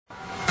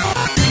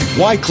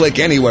Why click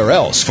anywhere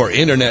else for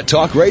Internet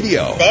Talk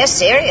Radio? They're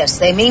serious.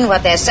 They mean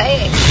what they're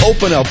saying.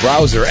 Open a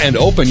browser and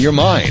open your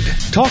mind.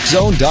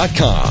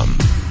 TalkZone.com.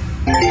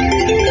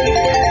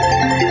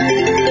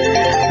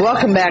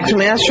 Welcome back to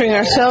Mastering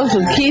Ourselves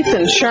with Keith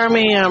and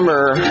Charmy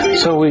Amber.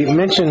 So we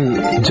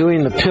mentioned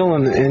doing the pill,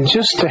 and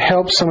just to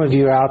help some of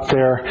you out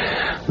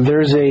there,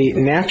 there's a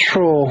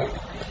natural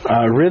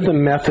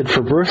rhythm method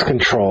for birth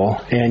control,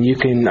 and you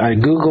can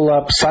Google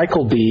up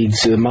cycle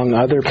beads among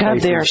other places. God,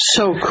 they are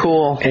so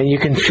cool. And you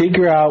can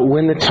figure out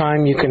when the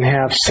time you can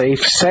have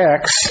safe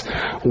sex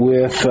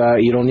with,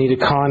 you don't need a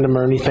condom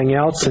or anything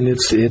else, and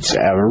it's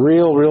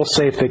real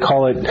safe. They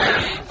call it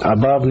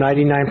above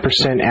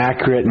 99%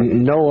 accurate.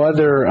 No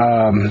other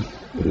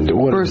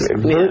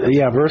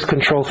birth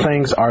control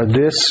things are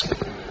this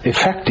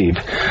effective.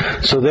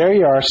 So there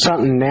you are,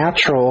 something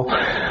natural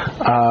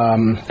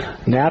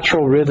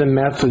rhythm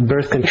method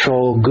birth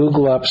control.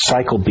 Google up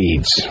cycle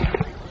beads.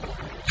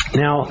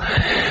 Now,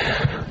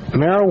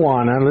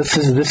 marijuana,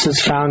 this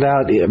is found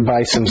out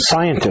by some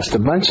scientists, a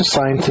bunch of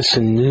scientists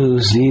in New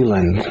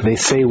Zealand. They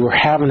say we're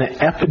having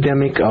an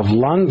epidemic of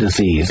lung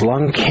disease,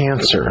 lung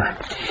cancer.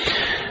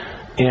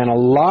 And a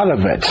lot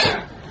of it,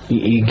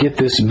 you get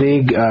this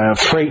big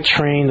freight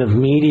train of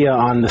media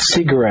on the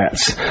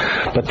cigarettes,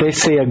 but they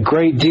say a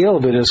great deal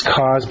of it is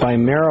caused by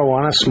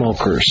marijuana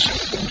smokers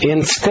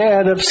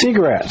instead of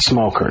cigarette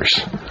smokers.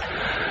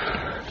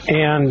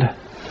 And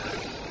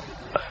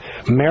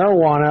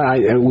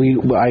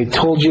marijuana, I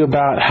told you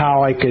about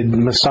how I could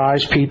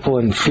massage people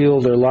and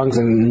feel their lungs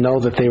and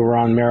know that they were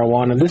on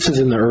marijuana. This is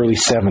in the early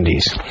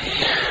 70s.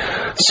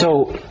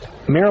 So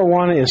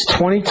marijuana is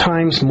 20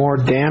 times more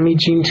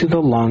damaging to the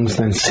lungs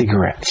than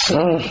cigarettes.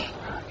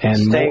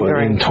 And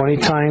 20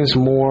 times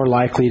more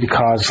likely to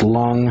cause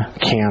lung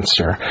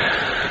cancer.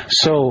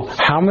 So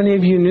how many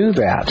of you knew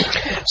that?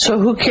 So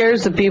who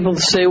cares that people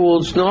say, well,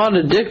 it's not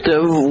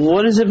addictive.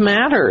 What does it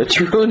matter? It's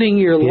ruining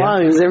your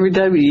lungs every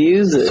time you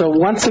use it. So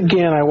once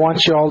again, I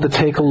want you all to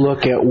take a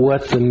look at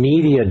what the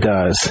media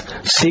does.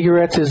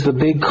 Cigarettes is the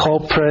big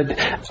culprit.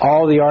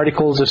 All the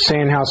articles are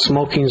saying how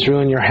smoking's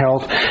ruined your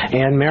health.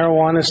 And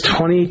marijuana is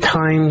 20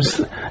 times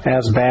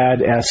as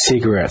bad as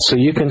cigarettes. So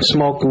you can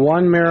smoke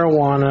one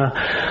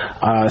marijuana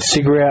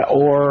cigarette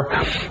or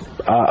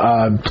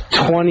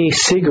 20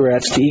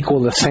 cigarettes to equal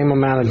the same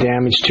amount of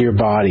damage to your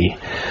body.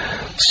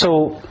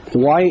 So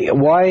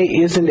why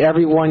isn't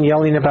everyone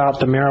yelling about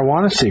the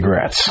marijuana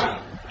cigarettes?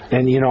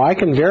 And I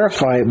can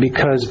verify it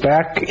because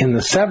back in the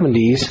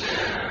 70s,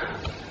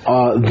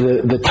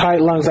 the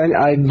tight lungs,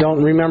 I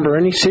don't remember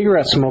any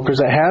cigarette smokers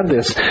that had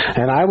this.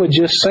 And I would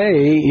just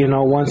say,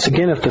 once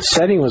again, if the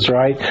setting was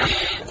right,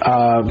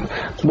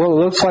 it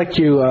looks like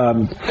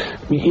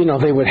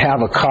they would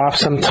have a cough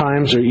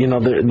sometimes, or,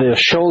 the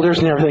shoulders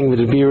and everything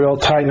would be real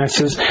tight. And I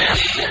says,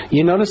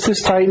 you notice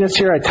this tightness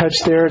here? I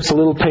touch there. It's a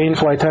little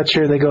painful. I touch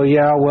here. They go,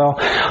 yeah, well,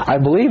 I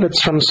believe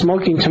it's from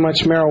smoking too much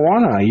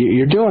marijuana.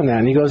 You're doing that.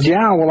 And he goes,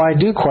 yeah, well, I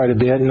do quite a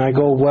bit. And I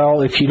go,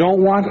 well, if you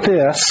don't want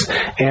this,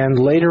 and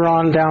later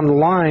on down the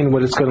line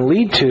what it's going to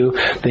lead to,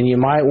 then you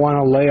might want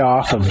to lay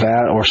off of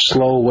that or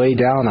slow way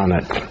down on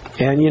it.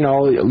 And,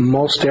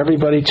 most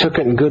everybody took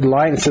it in good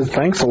light and said,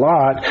 thanks a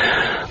lot.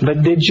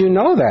 But did you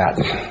know that?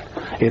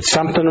 It's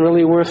something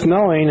really worth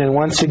knowing. And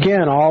once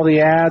again, all the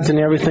ads and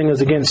everything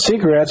is against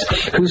cigarettes.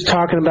 Who's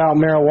talking about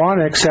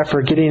marijuana except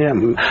for getting it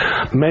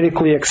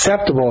medically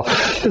acceptable?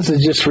 This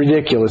is just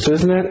ridiculous,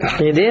 isn't it?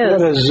 It is.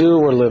 What a zoo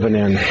we're living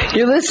in.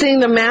 You're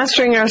listening to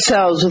Mastering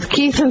Ourselves with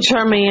Keith and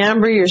Charmy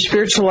Amber, your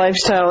spiritual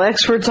lifestyle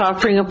experts,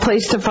 offering a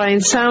place to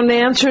find sound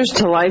answers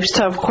to life's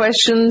tough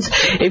questions.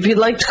 If you'd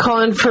like to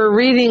call in for a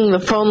reading, the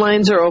phone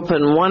lines are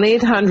open,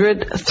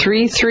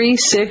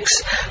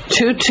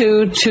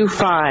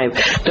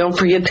 1-800-336-2225. Don't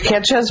forget to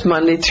catch us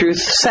Monday through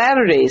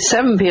Saturday,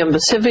 7 p.m.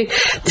 Pacific,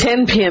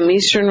 10 p.m.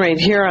 Eastern, right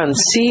here on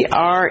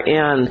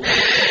CRN.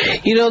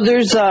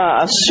 There's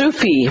a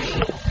Sufi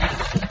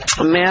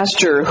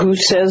master who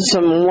says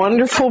some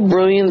wonderful,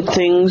 brilliant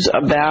things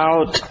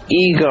about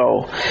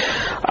ego.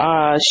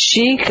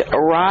 Sheikh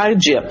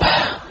Rajib.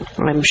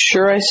 I'm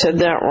sure I said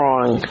that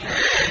wrong.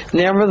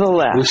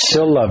 Nevertheless, we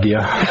still love you.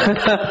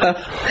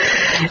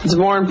 It's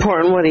more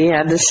important what he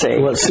had to say.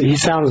 Well, he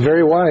sounds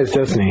very wise,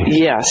 doesn't he?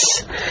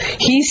 Yes.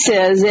 He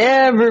says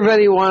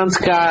everybody wants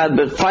God,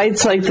 but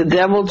fights like the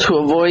devil to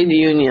avoid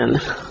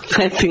union.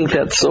 I think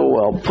that's so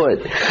well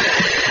put.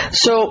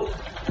 So,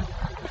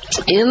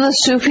 in the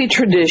Sufi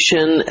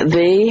tradition,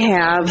 they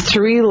have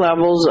 3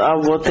 levels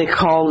of what they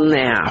call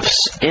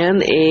nafs,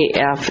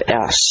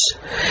 N-A-F-S.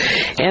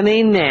 And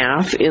a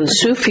naf in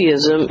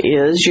Sufism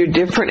is your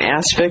different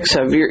aspects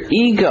of your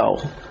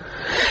ego.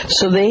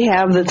 So they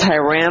have the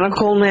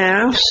tyrannical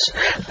nafs,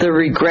 the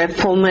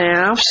regretful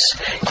nafs,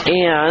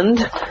 and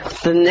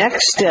the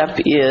next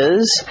step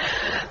is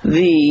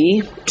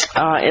the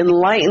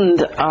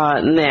enlightened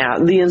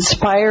naf, the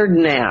inspired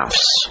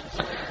nafs.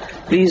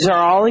 These are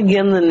all,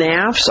 again, the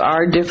nafs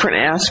are different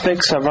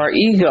aspects of our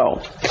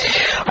ego.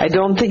 I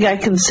don't think I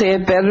can say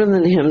it better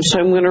than him, so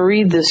I'm going to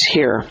read this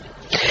here.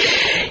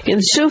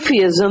 In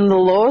Sufism, the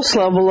lowest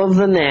level of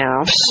the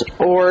nafs,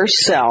 or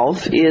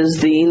self, is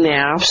the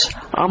nafs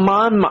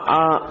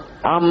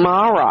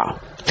amara,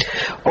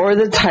 or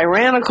the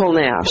tyrannical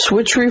nafs,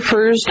 which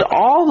refers to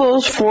all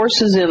those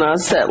forces in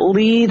us that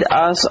lead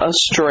us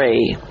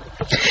astray.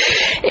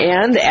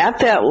 And at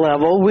that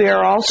level, we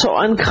are also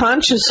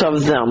unconscious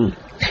of them,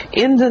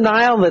 in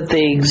denial that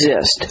they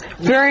exist.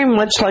 Very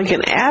much like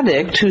an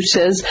addict who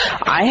says,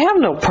 I have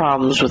no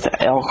problems with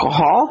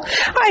alcohol.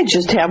 I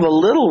just have a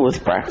little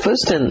with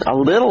breakfast and a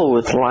little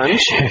with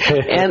lunch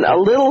and a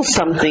little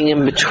something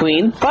in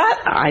between, but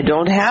I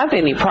don't have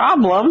any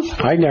problem.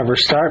 I never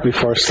start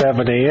before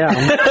 7 a.m.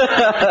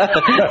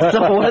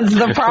 So what's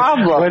the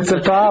problem? What's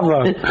the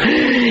problem?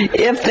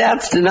 If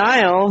that's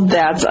denial,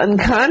 that's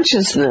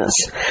unconsciousness.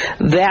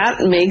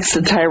 That makes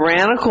the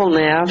tyrannical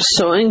nafs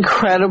so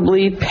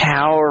incredibly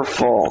powerful,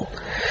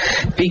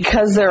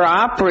 because they're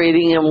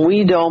operating and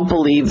we don't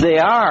believe they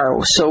are.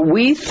 So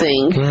we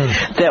think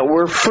that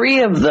we're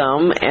free of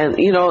them. And,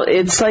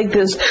 it's like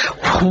this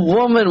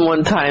woman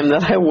one time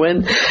that I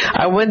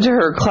went to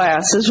her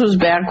class. This was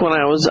back when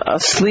I was a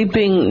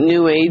sleeping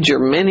New Ager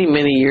many,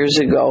 many years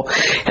ago.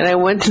 And I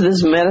went to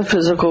this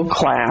metaphysical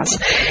class,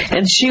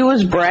 and she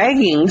was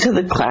bragging to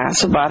the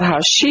class about how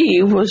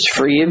she was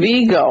free of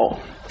ego.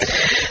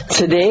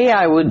 Today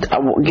I would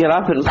get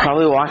up and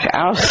probably walk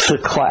out of the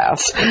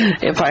class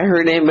if I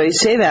heard anybody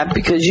say that,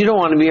 because you don't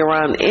want to be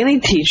around any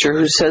teacher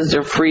who says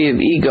they're free of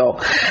ego.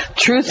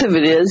 Truth of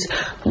it is,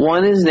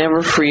 one is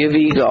never free of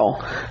ego.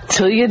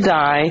 Till you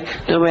die,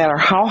 no matter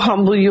how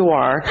humble you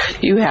are,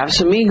 you have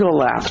some ego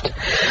left.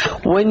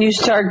 When you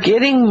start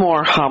getting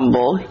more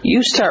humble,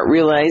 you start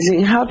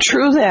realizing how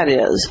true that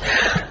is.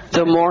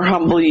 The more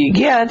humble you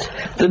get,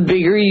 the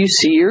bigger you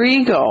see your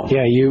ego.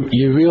 Yeah,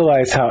 you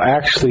realize how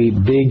actually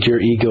big your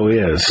ego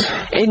is.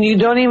 And you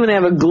don't even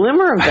have a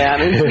glimmer of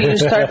that until you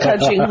start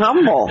touching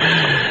humble.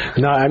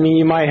 No, I mean,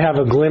 you might have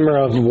a glimmer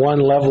of one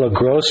level of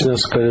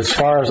grossness, but as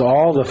far as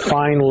all the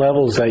fine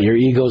levels that your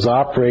ego's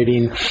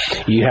operating,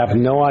 you have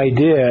no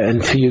idea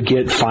until you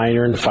get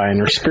finer and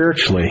finer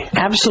spiritually.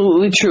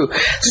 Absolutely true.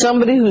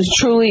 Somebody who's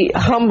truly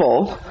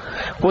humble,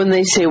 when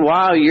they say,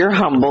 wow, you're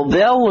humble,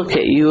 they'll look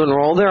at you and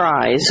roll their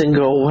eyes and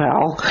go,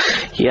 well,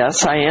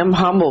 yes, I am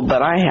humble,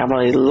 but I have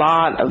a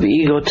lot of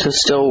ego to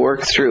still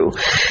work through.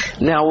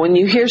 Now, when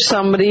you hear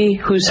somebody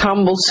who's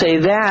humble say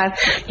that,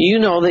 you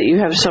know that you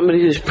have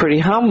somebody who's pretty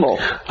humble.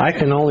 I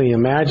can only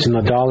imagine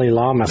the Dalai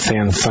Lama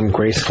saying some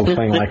graceful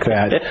thing like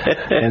that.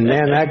 And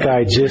man, that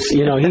guy just,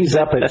 he's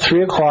up at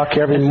 3 o'clock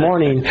every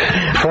morning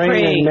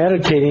praying and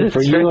meditating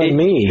for you and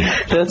me.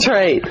 That's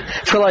right.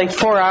 For like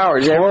 4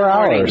 hours every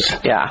morning. 4 hours.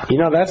 Yeah.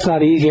 That's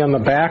not easy on the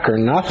back or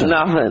nothing.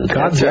 Nothing.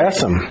 God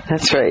bless him.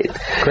 That's right.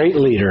 Great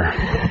leader.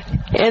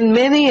 And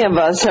many of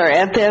us are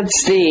at that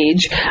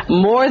stage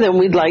more than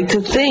we'd like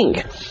to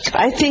think.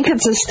 I think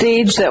it's a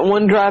stage that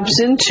one drops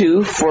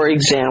into, for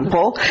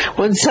example,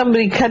 when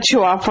somebody cuts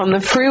you off on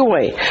the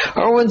freeway,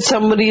 or when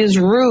somebody is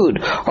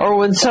rude, or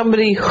when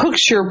somebody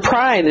hooks your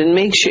pride and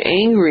makes you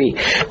angry.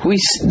 We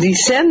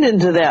descend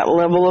into that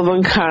level of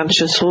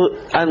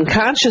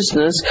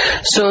unconsciousness,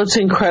 so it's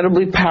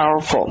incredibly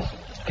powerful.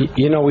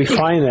 We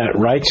find that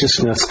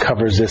righteousness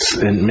covers this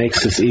and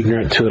makes us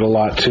ignorant to it a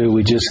lot too.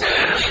 We just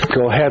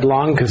go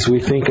headlong because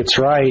we think it's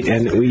right,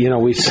 and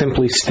we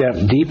simply step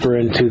deeper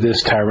into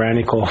this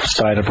tyrannical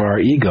side of our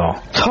ego.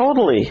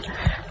 Totally.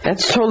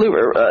 That's totally,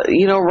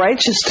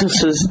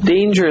 righteousness is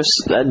dangerous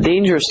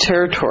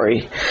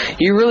territory.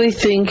 You really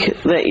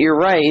think that you're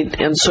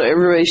right, and so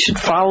everybody should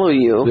follow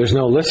you. There's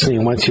no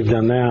listening once you've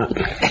done that.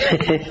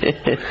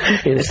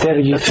 Instead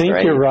of you think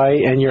right. You're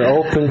right, and you're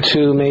open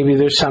to maybe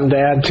there's something to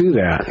add to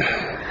that.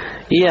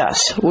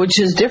 Yes, which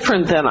is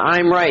different than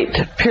I'm right,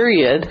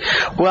 period.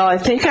 Well, I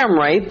think I'm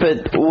right,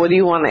 but what do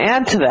you want to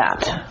add to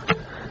that?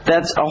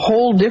 That's a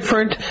whole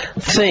different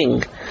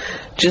thing.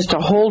 Just a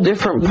whole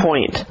different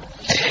point.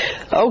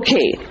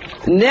 Okay,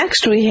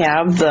 next we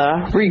have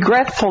the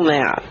regretful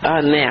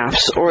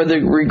nafs, or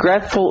the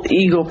regretful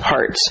ego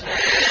parts.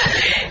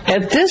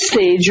 At this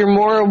stage, you're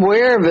more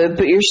aware of it,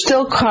 but you're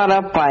still caught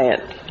up by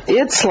it.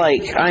 It's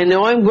like, I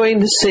know I'm going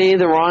to say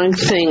the wrong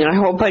thing. I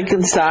hope I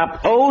can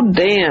stop. Oh,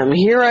 damn,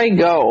 here I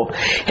go.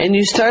 And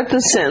you start the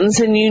sentence,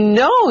 and you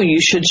know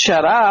you should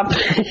shut up.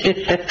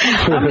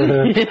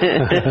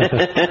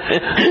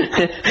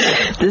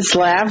 These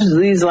laughs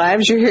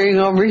you're hearing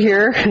over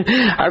here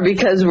are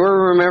because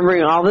we're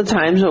remembering all the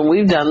times when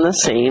we've done the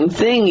same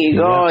thing. You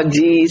go, oh,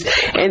 geez.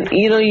 And,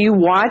 you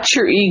watch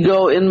your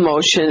ego in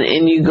motion,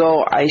 and you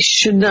go, I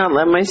should not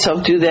let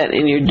myself do that,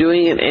 and you're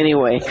doing it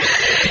anyway.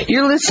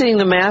 You're listening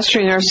to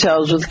Mastering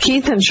Ourselves with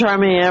Keith and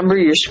Charmaine Amber,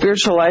 your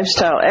spiritual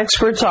lifestyle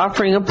experts,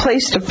 offering a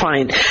place to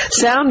find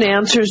sound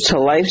answers to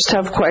life's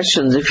tough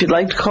questions. If you'd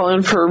like to call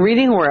in for a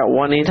reading, we're at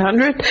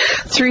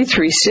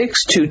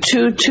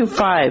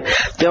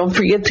 1-800-336-2225. Don't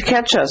forget to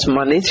catch us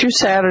Monday through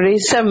Saturday,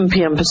 7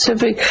 p.m.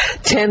 Pacific,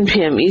 10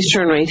 p.m.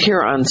 Eastern, right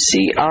here on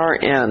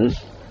CRN.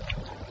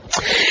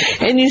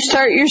 And you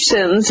start your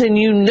sentence and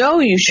you know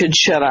you should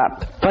shut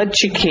up,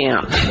 but you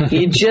can't.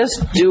 You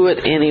just do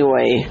it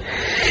anyway.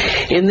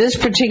 In this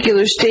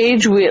particular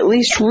stage, we at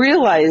least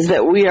realize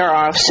that we are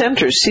off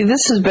center. See,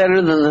 this is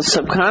better than the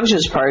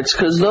subconscious parts,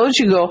 because those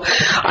you go,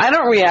 I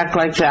don't react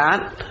like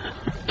that.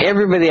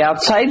 Everybody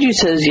outside you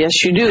says,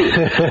 yes, you do.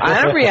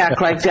 I don't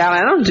react like that.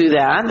 I don't do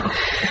that.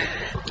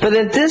 But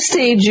at this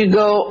stage, you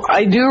go,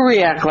 I do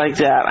react like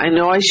that. I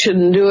know I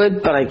shouldn't do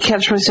it, but I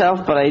catch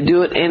myself, but I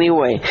do it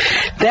anyway.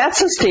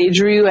 That's a stage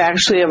where you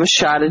actually have a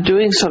shot at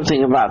doing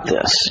something about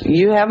this.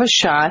 You have a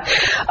shot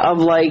of,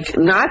 like,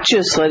 not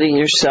just letting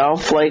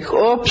yourself, like,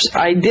 oops,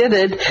 I did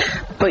it,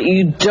 but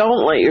you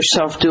don't let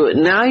yourself do it.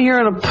 Now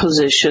you're in a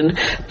position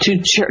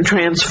to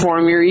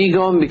transform your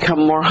ego and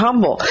become more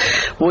humble.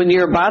 When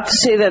you're about to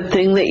say that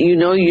thing that you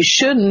know you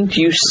shouldn't,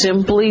 you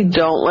simply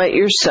don't let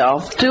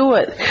yourself do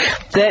it.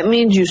 That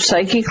means you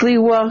psychically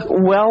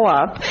well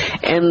up,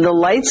 and the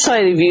light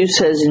side of you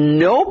says,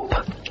 nope,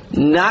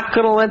 not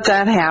going to let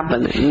that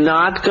happen.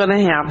 Not going to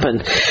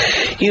happen.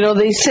 You know,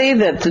 they say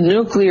that the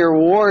nuclear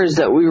wars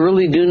that we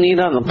really do need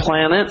on the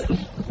planet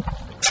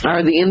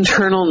are the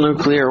internal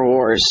nuclear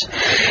wars.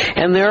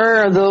 And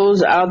there are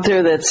those out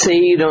there that say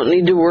you don't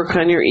need to work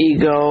on your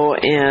ego,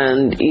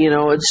 and, you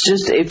know, it's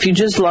just, if you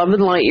just love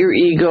and light your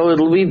ego,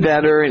 it'll be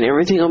better and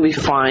everything will be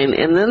fine.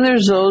 And then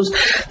there's those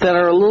that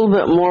are a little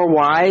bit more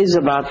wise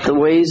about the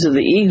ways of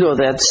the ego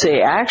that say,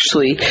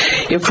 actually,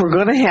 if we're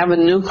going to have a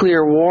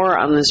nuclear war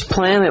on this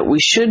planet, we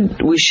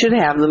should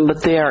have them,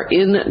 but they are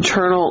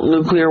internal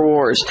nuclear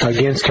wars.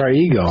 Against our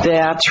ego.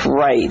 That's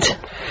right.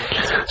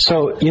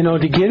 So, you know,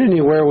 to get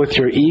anywhere with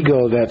your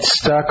ego that's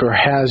stuck or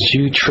has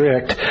you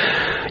tricked,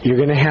 you're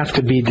going to have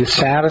to be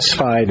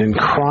dissatisfied and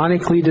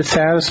chronically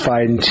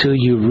dissatisfied until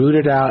you root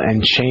it out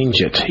and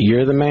change it.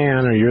 You're the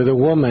man or you're the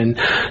woman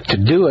to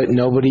do it.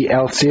 Nobody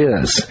else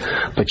is.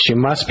 But you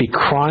must be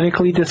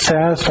chronically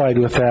dissatisfied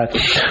with that.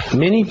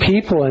 Many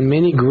people and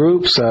many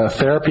groups,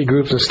 therapy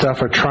groups and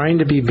stuff, are trying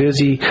to be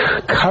busy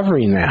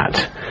covering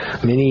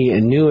that. Many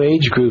new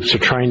age groups are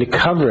trying to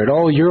cover it.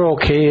 Oh, you're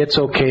okay. It's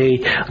okay.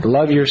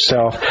 Love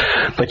yourself.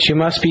 But you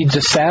must be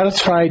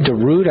dissatisfied to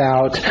root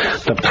out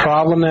the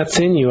problem that's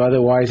in you.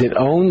 Otherwise, it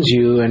owns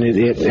you, and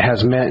it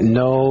has met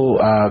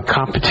no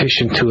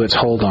competition to its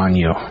hold on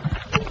you.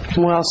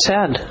 Well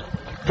said.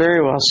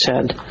 Very well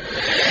said.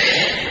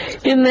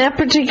 In that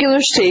particular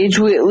stage,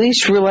 we at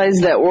least realize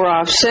that we're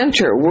off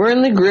center. We're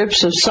in the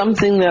grips of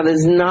something that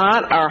is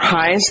not our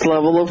highest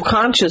level of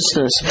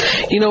consciousness.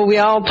 You know, we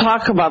all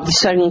talk about the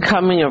second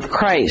coming of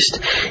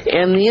Christ.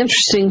 And the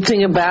interesting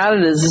thing about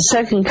it is the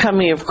second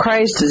coming of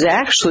Christ is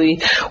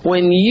actually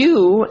when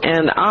you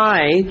and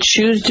I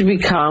choose to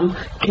become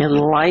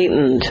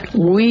enlightened.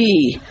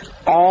 We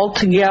all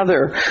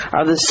together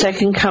are the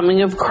second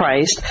coming of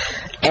Christ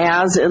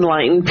as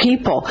enlightened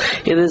people.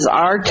 It is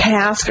our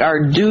task,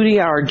 our duty,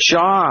 our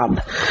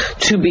job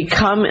to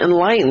become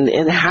enlightened.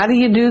 And how do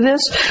you do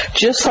this?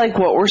 Just like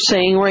what we're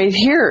saying right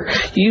here.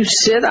 You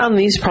sit on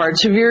these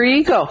parts of your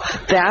ego.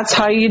 That's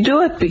how you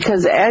do it,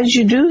 because as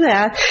you do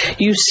that,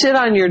 you sit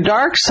on your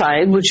dark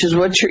side, which is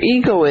what your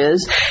ego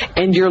is,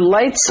 and your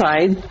light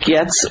side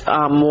gets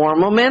more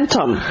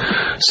momentum.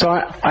 So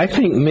I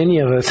think many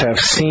of us have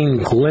seen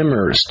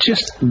glimmers,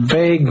 just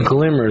vague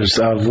glimmers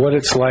of what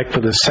it's like for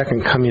the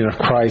second coming of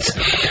Christ.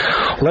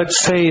 Let's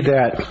say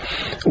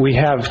that we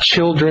have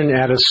children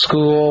at a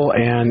school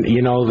and,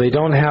 you know, they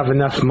don't have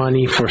enough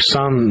money for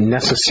some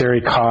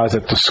necessary cause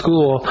at the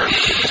school,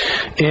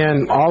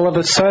 and all of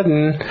a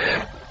sudden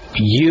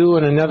you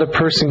and another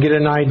person get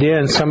an idea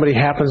and somebody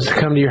happens to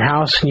come to your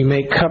house and you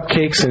make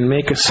cupcakes and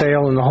make a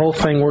sale, and the whole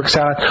thing works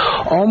out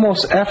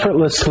almost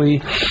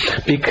effortlessly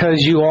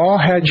because you all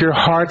had your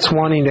hearts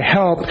wanting to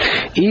help,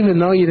 even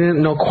though you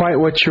didn't know quite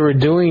what you were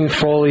doing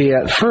fully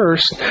at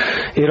first.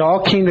 It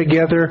all came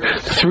together.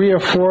 3 or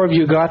 4 of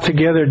you got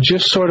together,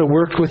 just sort of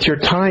worked with your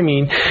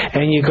timing,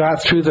 and you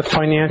got through the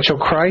financial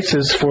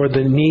crisis for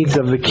the needs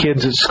of the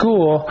kids at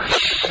school,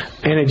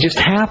 and it just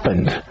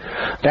happened.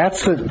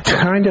 That's the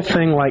kind of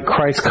thing like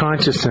Christ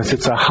consciousness.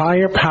 It's a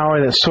higher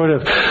power that sort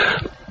of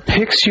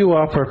picks you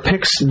up or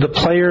picks the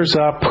players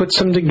up, puts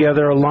them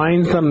together,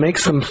 aligns them,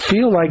 makes them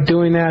feel like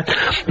doing that,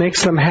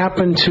 makes them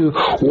happen to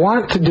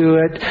want to do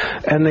it,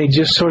 and they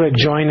just sort of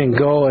join and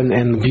go,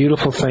 and the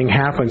beautiful thing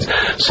happens.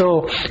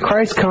 So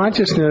Christ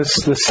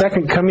consciousness, the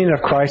second coming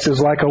of Christ, is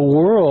like a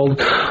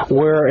world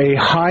where a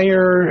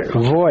higher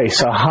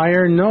voice, a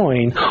higher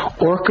knowing,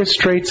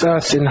 orchestrates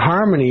us in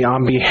harmony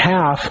on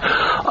behalf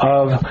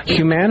of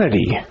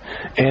humanity.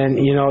 And,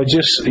 you know,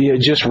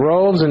 it just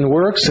roves and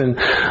works, and,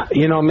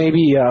 you know,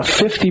 maybe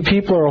 50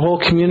 people or a whole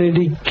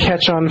community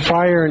catch on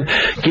fire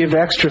and give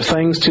extra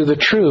things to the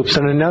troops,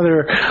 and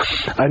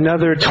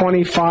another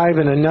 25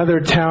 in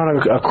another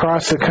town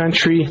across the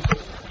country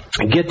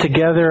get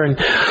together, and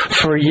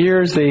for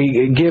years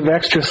they give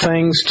extra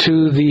things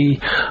to the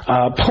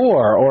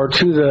poor or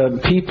to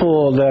the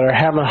people that are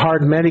having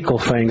hard medical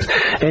things,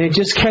 and it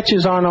just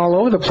catches on all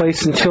over the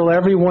place until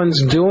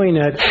everyone's doing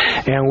it,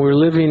 and we're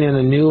living in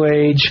a new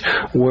age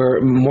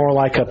where more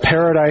like a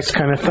paradise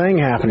kind of thing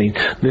happening.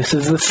 This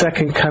is the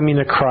second coming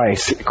of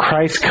Christ.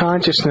 Christ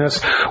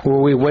consciousness, where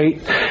we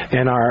wait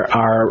and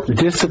are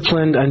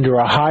disciplined under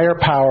a higher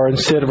power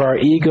instead of our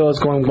egos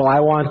going, well, I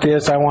want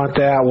this, I want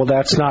that, well,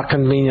 that's not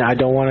convenient, I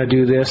don't want to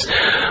do this.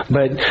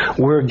 But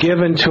we're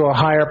given to a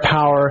higher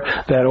power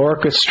that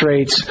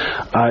orchestrates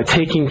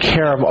taking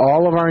care of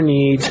all of our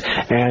needs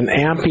and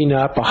amping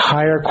up a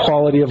higher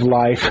quality of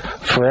life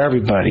for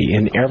everybody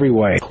in every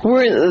way.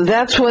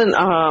 That's when,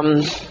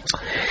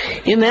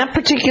 in that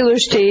particular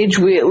stage,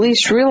 we at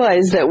least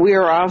realize that we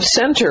are off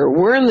center.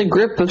 We're in the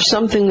grip of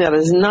something that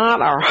is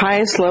not our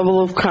highest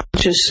level of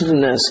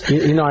consciousness.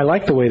 You know, I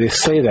like the way they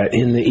say that.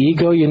 In the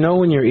ego, you know,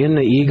 when you're in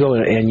the ego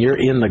and you're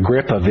in the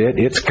grip of it,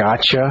 it's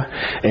gotcha,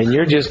 and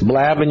you're just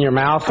blabbing your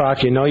mouth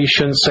off. You know you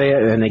shouldn't say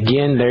it, and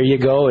again, there you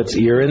go.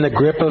 You're in the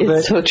grip of it.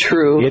 It's so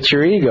true. It's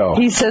your ego.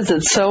 He says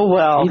it so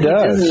well. He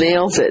does. He just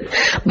nails it.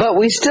 But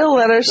we still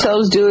let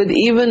ourselves do it,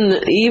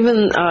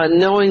 even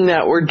knowing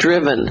that we're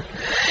driven.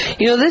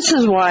 You know, this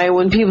is why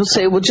when people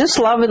say, well, just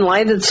love and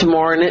light it some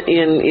more and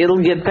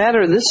it'll get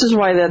better, this is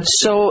why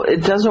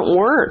it doesn't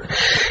work.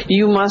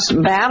 You must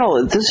battle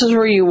it. This is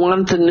where you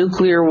want the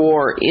nuclear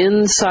war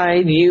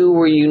inside you,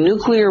 where you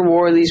nuclear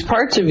war these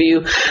parts of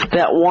you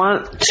that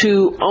want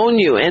to own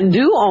you and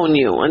do own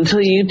you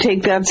until you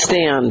take that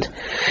stand.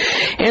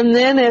 And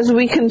then as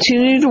we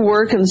continue to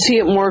work and see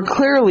it more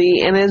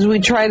clearly, and as we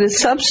try to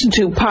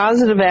substitute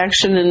positive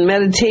action and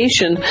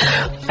meditation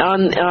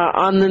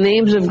on the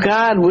names of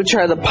God, which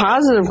are the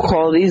positive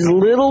qualities,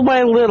 little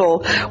by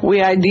little,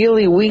 we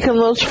ideally weaken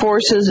those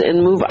forces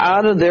and move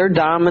out of their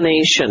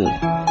domination.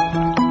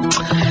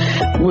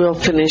 We'll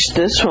finish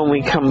this when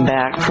we come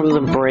back from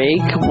the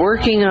break.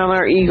 Working on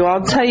our ego.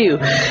 I'll tell you,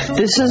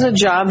 this is a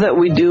job that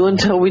we do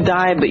until we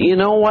die. But you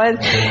know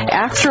what?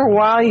 After a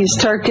while, you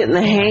start getting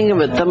the hang of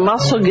it. The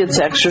muscle gets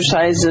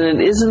exercised,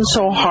 and it isn't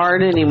so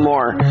hard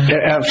anymore.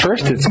 At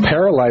first, it's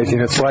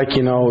paralyzing. It's like,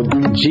 you know,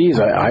 geez,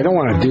 I don't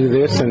want to do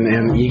this,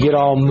 and you get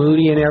all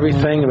moody and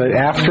everything. But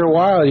after a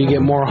while, you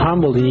get more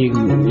humbled,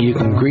 and you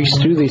can grease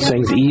through these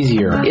things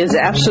easier. It's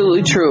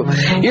absolutely true.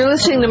 You're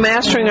listening to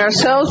Mastering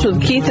Ourselves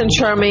with Keith and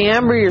Charmaine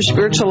Amber, your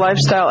spiritual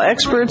lifestyle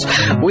experts.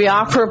 We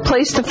offer a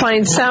place to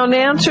find sound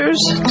answers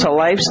to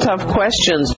life's tough questions.